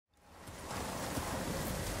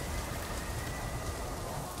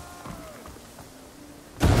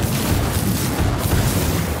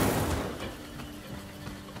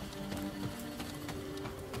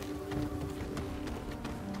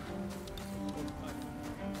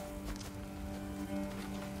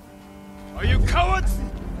Are you cowards?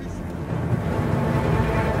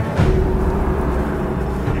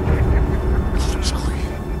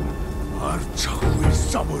 Archawi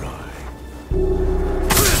samurai.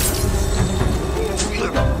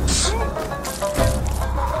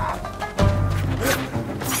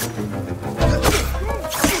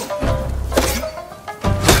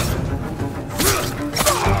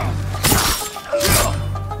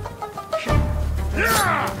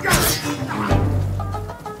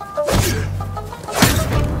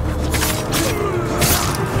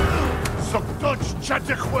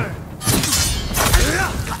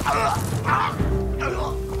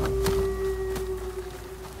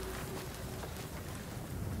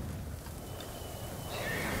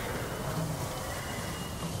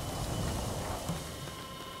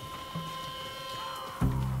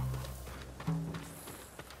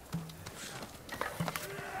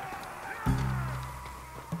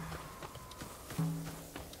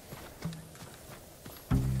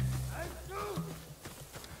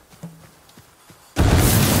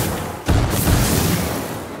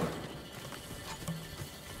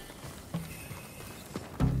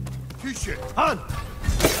 Han!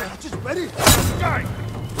 Just ready! Die!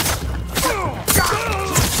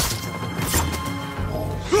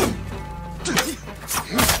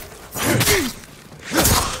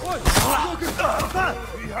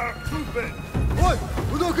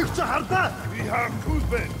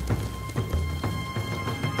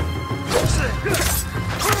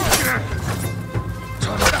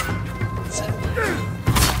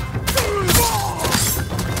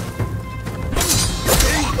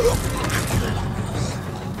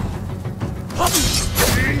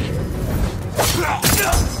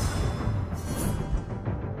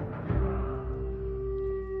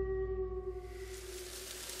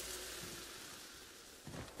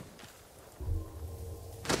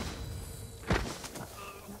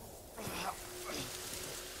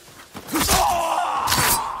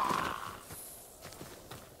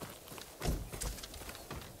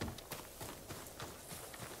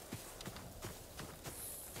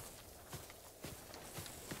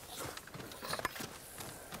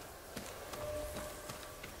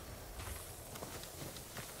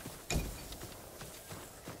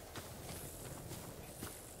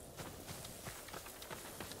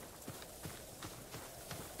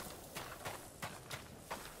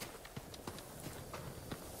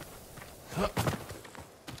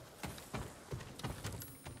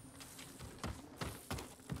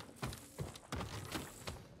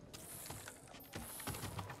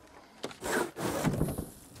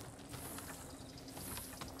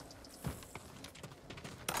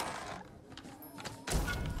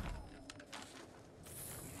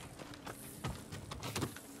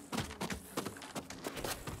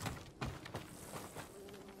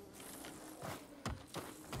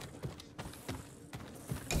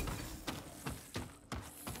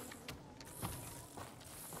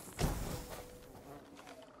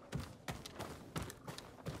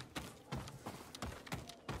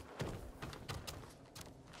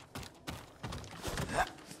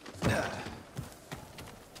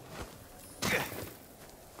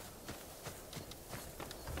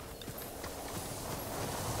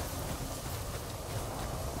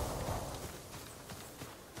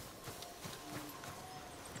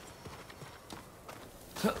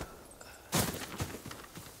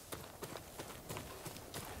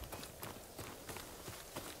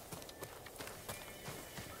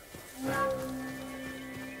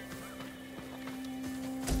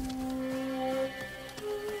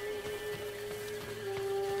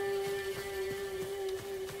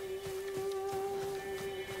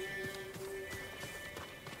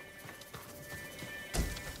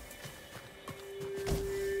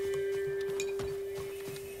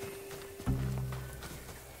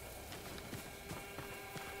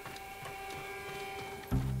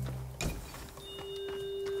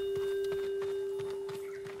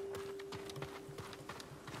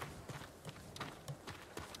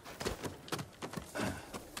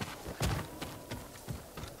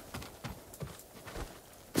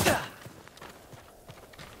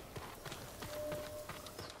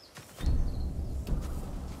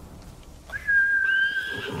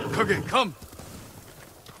 Kage, come!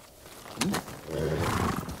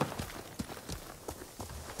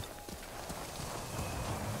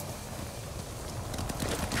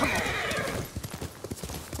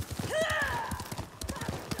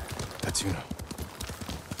 Tatsuno.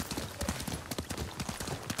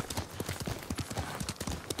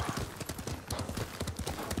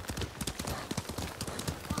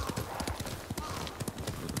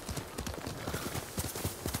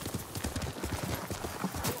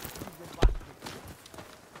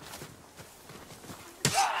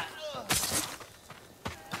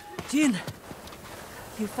 Jin,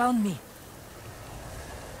 you found me.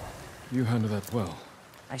 You handled that well.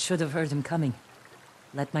 I should have heard him coming.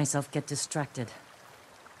 Let myself get distracted.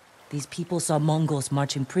 These people saw Mongols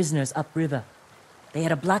marching prisoners upriver. They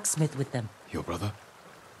had a blacksmith with them. Your brother?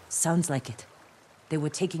 Sounds like it. They were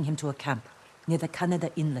taking him to a camp near the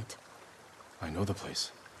Kaneda Inlet. I know the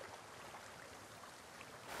place.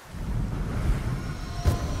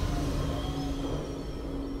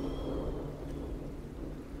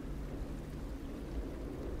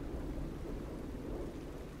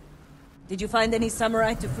 Did you find any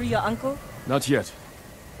samurai to free your uncle? Not yet,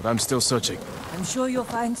 but I'm still searching. I'm sure you'll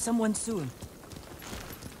find someone soon.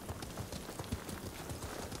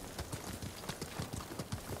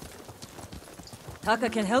 Taka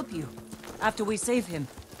can help you, after we save him.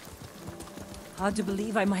 Hard to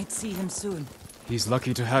believe I might see him soon. He's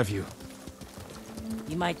lucky to have you.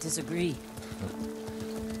 He might disagree.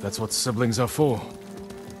 That's what siblings are for.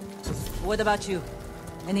 What about you?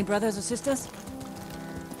 Any brothers or sisters?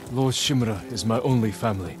 Lord Shimura is my only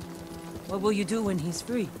family. What will you do when he's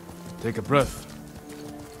free? Take a breath.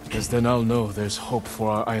 Because then I'll know there's hope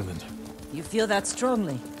for our island. You feel that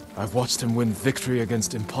strongly? I've watched him win victory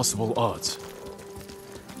against impossible odds.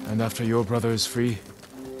 And after your brother is free,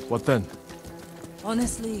 what then?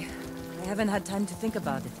 Honestly, I haven't had time to think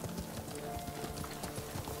about it.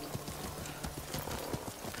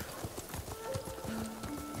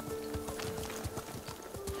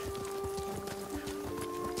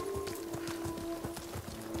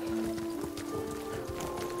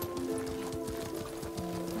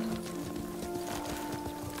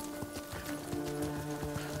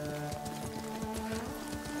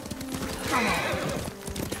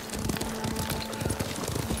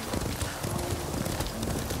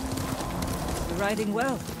 Riding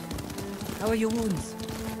well. How are your wounds?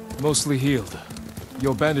 Mostly healed.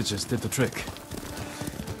 Your bandages did the trick.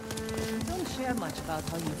 You don't share much about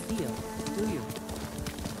how you feel, do you?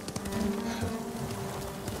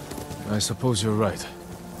 I suppose you're right.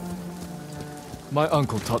 My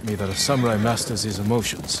uncle taught me that a samurai masters his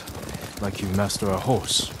emotions, like you master a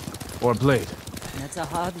horse, or a blade. That's a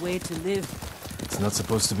hard way to live. It's not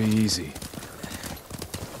supposed to be easy.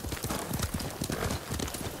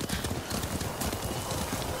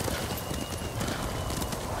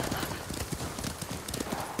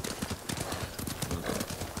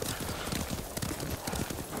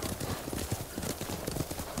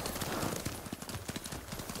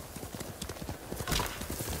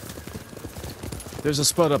 There's a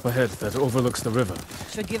spot up ahead that overlooks the river.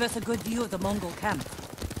 Should give us a good view of the Mongol camp.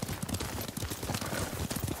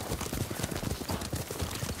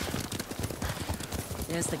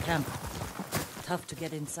 There's the camp. Tough to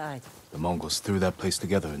get inside. The Mongols threw that place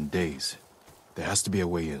together in days. There has to be a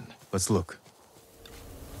way in. Let's look.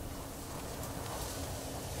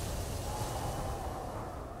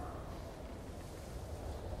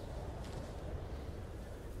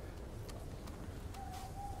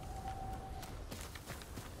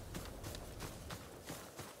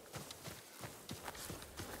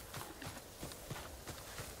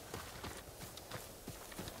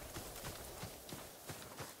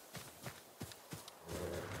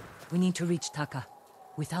 We need to reach Taka,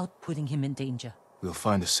 without putting him in danger. We'll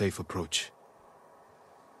find a safe approach.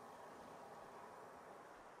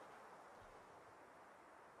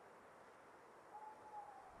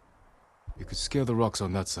 You could scale the rocks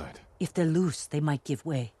on that side. If they're loose, they might give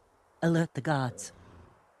way. Alert the guards.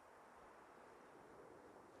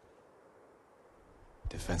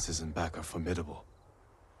 Defenses in back are formidable.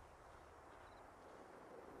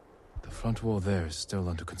 The front wall there is still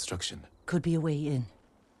under construction. Could be a way in.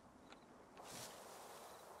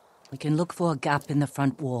 We can look for a gap in the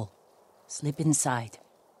front wall. Slip inside.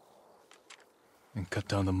 And cut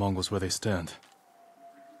down the Mongols where they stand.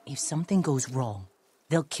 If something goes wrong,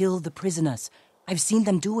 they'll kill the prisoners. I've seen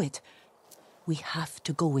them do it. We have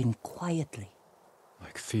to go in quietly.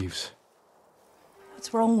 Like thieves.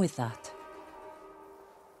 What's wrong with that?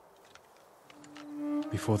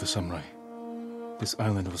 Before the samurai, this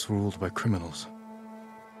island was ruled by criminals.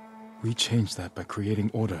 We changed that by creating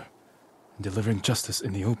order and delivering justice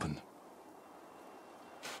in the open.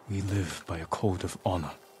 We live by a code of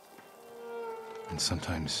honor. And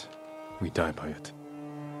sometimes we die by it.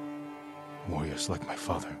 Warriors like my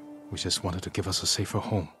father, we just wanted to give us a safer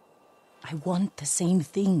home. I want the same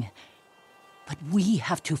thing. But we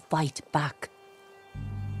have to fight back.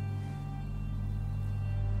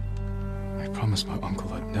 I promised my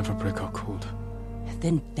uncle I'd never break our code.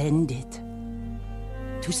 Then bend it.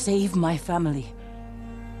 To save my family.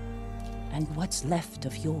 And what's left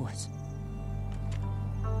of yours.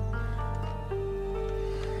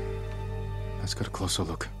 Let's get a closer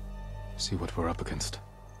look. See what we're up against.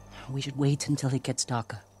 We should wait until it gets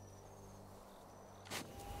darker.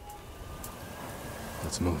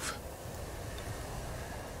 Let's move.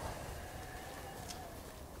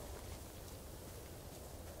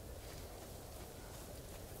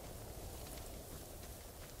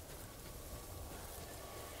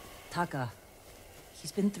 Taka,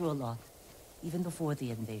 he's been through a lot, even before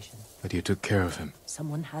the invasion. But you took care of him.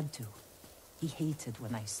 Someone had to. He hated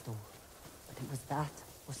when I stole. But it was that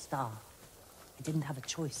or starve. I didn't have a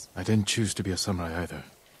choice. I didn't choose to be a samurai either.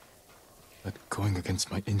 But going against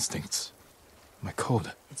my instincts, my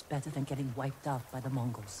code. It's better than getting wiped out by the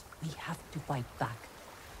Mongols. We have to fight back.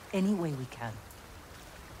 Any way we can.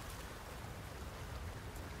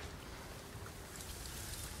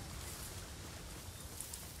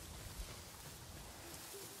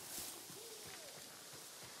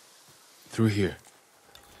 Through here.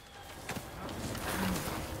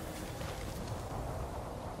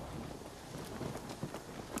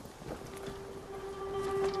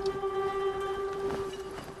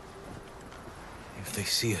 If they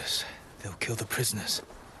see us, they'll kill the prisoners.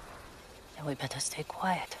 Then we better stay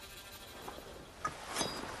quiet.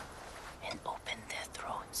 And open their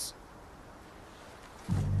throats.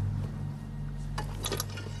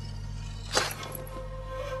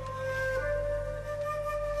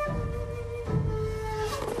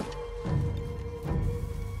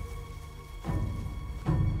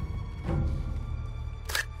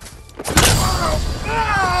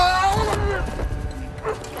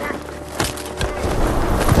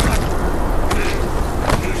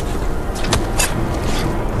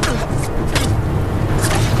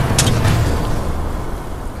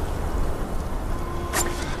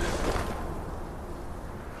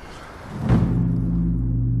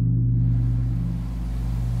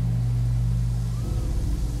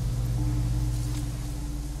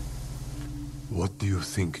 What do you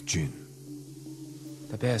think, Jin?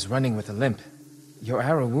 The bear's running with a limp. Your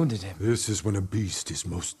arrow wounded him. This is when a beast is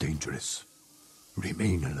most dangerous.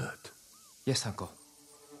 Remain alert. Yes, Uncle.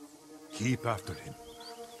 Keep after him.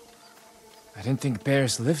 I didn't think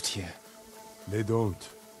bears lived here. They don't.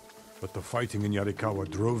 But the fighting in Yarikawa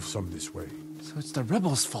drove some this way. So it's the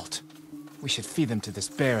rebels' fault. We should feed them to this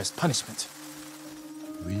bear as punishment.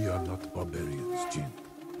 We are not barbarians, Jin.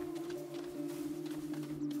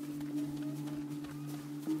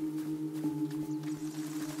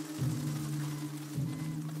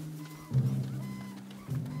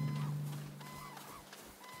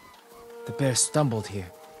 The bear stumbled here.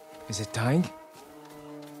 Is it dying?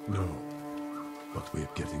 No, but we're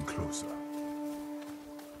getting closer.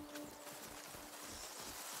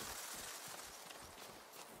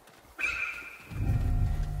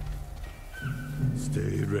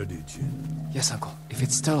 Stay ready, Jin. Yes, Uncle. If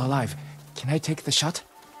it's still alive, can I take the shot?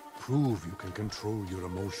 Prove you can control your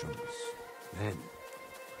emotions. Then,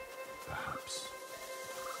 perhaps.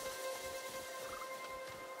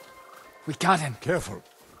 We got him. Careful.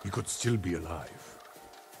 He could still be alive.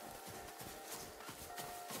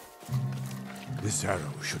 This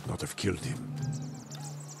arrow should not have killed him.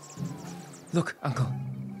 Look, Uncle.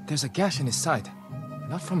 There's a gash in his side.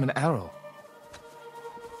 Not from an arrow.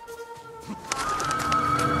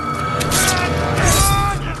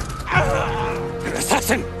 An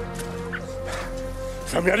assassin!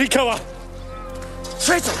 From Yarikawa!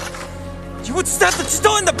 Traitor! You would stab the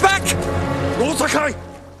Chido in the back! No, Sakai!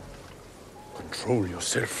 Control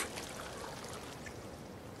yourself.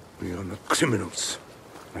 We are not criminals,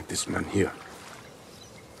 like this man here.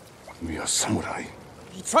 We are samurai.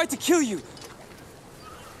 He tried to kill you!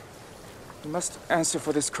 He must answer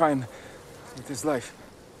for this crime with his life.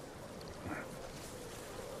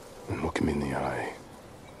 And look him in the eye.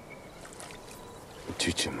 And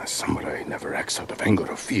teach him that samurai never acts out of anger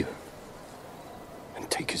or fear. And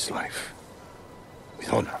take his life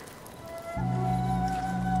with honor.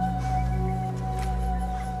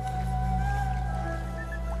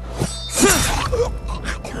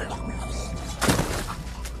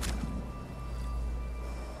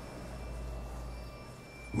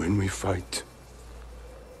 When we fight,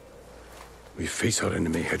 we face our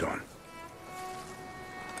enemy head-on.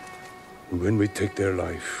 When we take their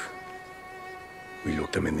life, we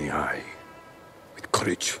look them in the eye with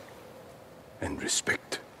courage and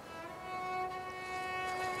respect.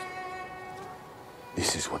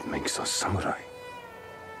 This is what makes us samurai.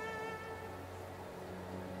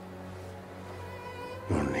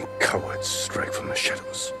 Only cowards strike from the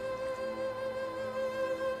shadows.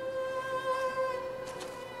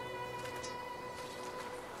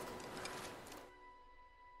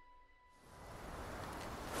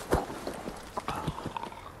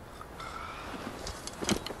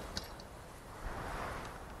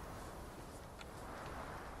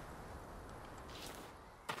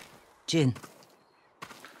 Jin.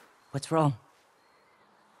 What's wrong?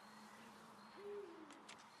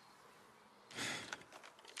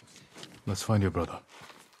 Let's find your brother.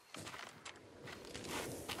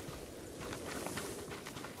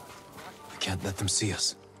 I can't let them see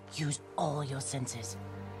us. Use all your senses.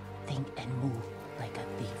 Think and move like a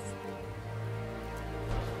thief.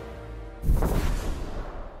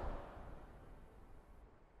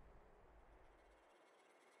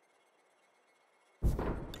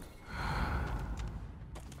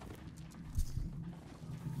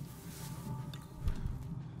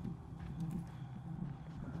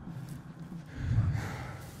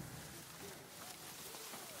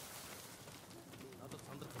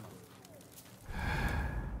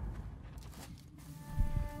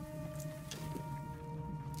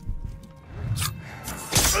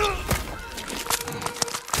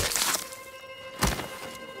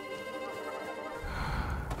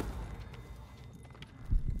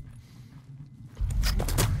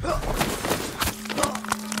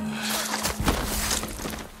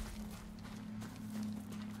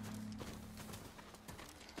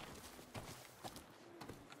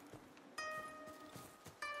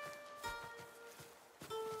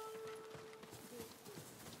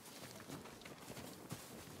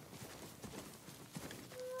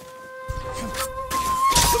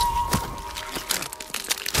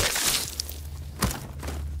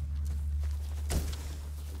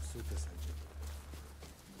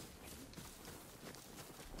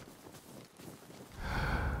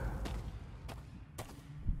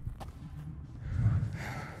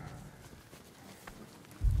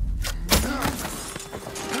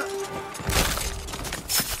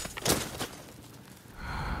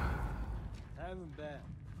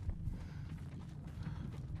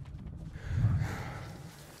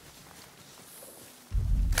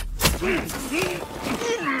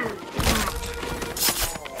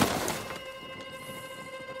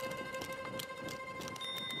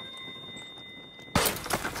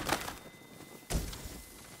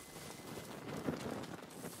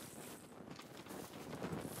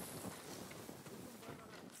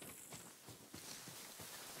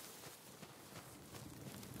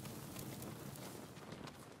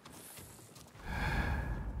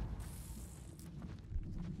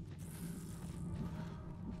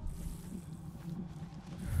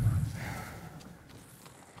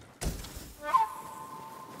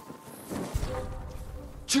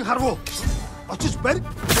 Чи харав уу? Очиж барь.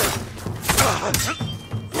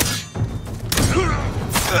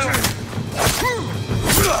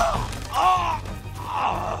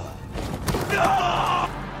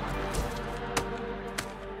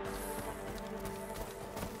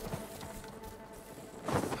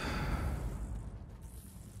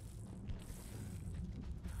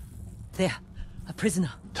 There, a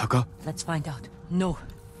prisoner. Taka? Let's find out. No,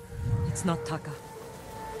 it's not Taka.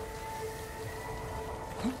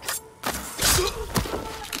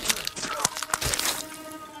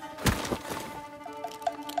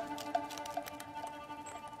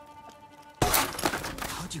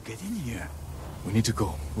 How'd you get in here? We need to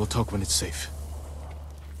go. We'll talk when it's safe.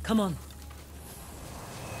 Come on.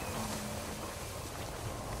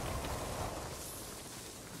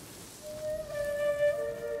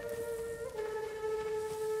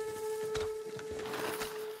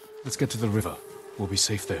 Let's get to the river. We'll be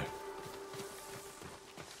safe there.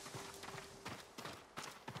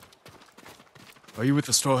 Are you with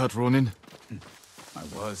the Straw Hat Ronin? I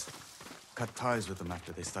was. Cut ties with them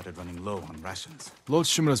after they started running low on rations. Lord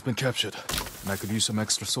Shimura's been captured, and I could use some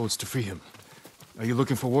extra swords to free him. Are you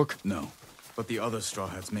looking for work? No, but the other Straw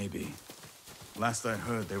Hats may be. Last I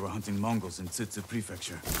heard, they were hunting Mongols in Tsutsu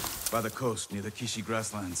Prefecture, by the coast near the Kishi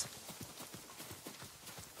grasslands.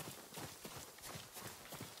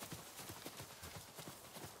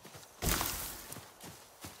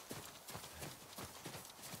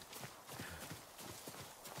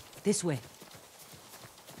 This way.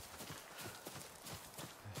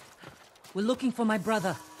 We're looking for my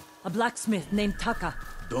brother, a blacksmith named Taka.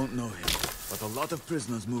 Don't know him, but a lot of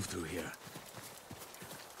prisoners move through here.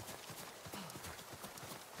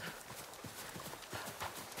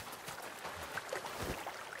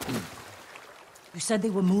 You said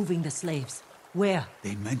they were moving the slaves. Where?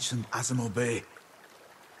 They mentioned Azamo Bay.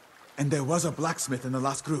 And there was a blacksmith in the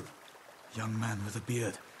last group. Young man with a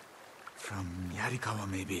beard. From Yarikawa,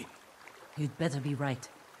 maybe. You'd better be right.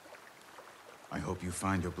 I hope you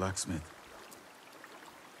find your blacksmith.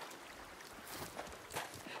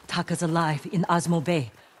 Taka's alive in Azamo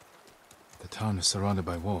Bay. The town is surrounded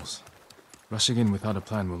by walls. Rushing in without a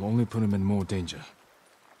plan will only put him in more danger.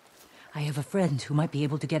 I have a friend who might be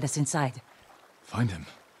able to get us inside. Find him.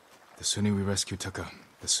 The sooner we rescue Taka,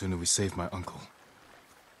 The sooner we save my uncle.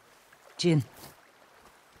 Jin.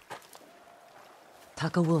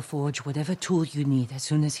 Taka will forge whatever tool you need as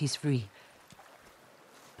soon as he's free.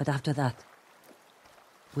 But after that,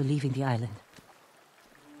 we're leaving the island.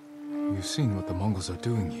 You've seen what the Mongols are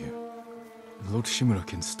doing here. Lord Shimura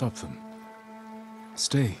can stop them.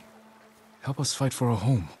 Stay. Help us fight for a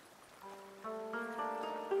home.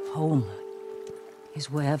 Home is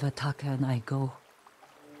wherever Taka and I go.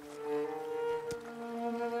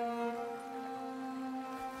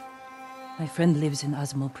 My friend lives in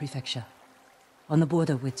Azamo Prefecture, on the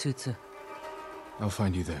border with Tsutsu. I'll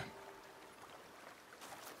find you there.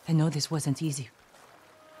 I know this wasn't easy.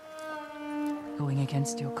 Going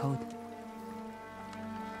against your code.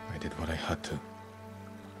 I did what I had to.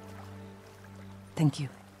 Thank you.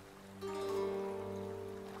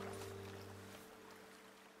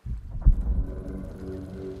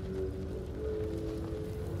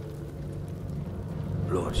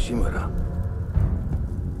 Lord Shimura,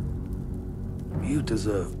 you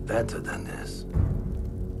deserve better than this.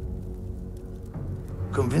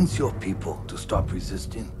 Convince your people to stop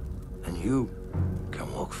resisting, and you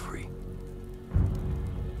can walk free.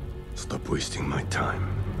 Stop wasting my time.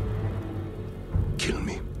 Kill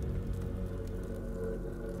me.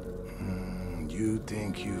 You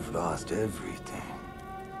think you've lost everything.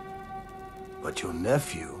 But your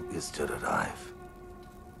nephew is still alive.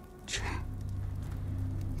 Jin.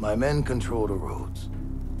 My men control the roads.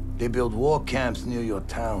 They build war camps near your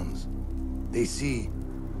towns. They see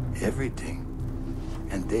everything,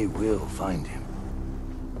 and they will find him.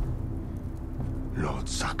 Lord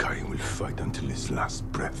Sakai will fight until his last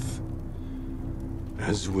breath.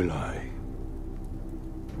 As will I.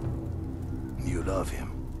 You love him.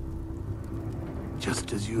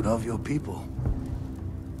 Just as you love your people.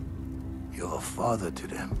 You're a father to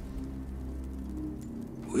them.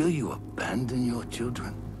 Will you abandon your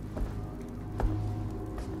children?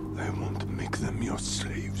 I won't make them your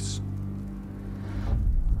slaves.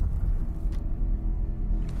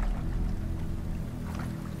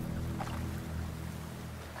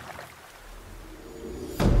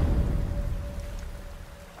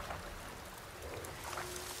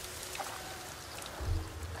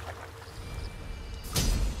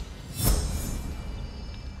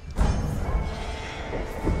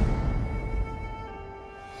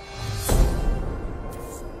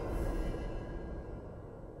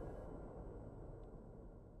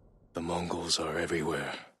 The Mongols are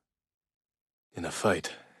everywhere. In a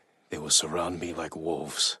fight, they will surround me like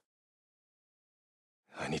wolves.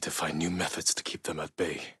 I need to find new methods to keep them at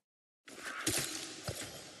bay.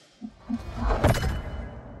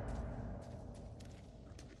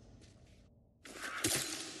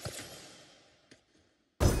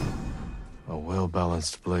 A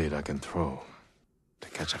well-balanced blade I can throw to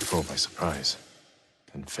catch a foe by surprise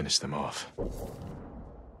and finish them off.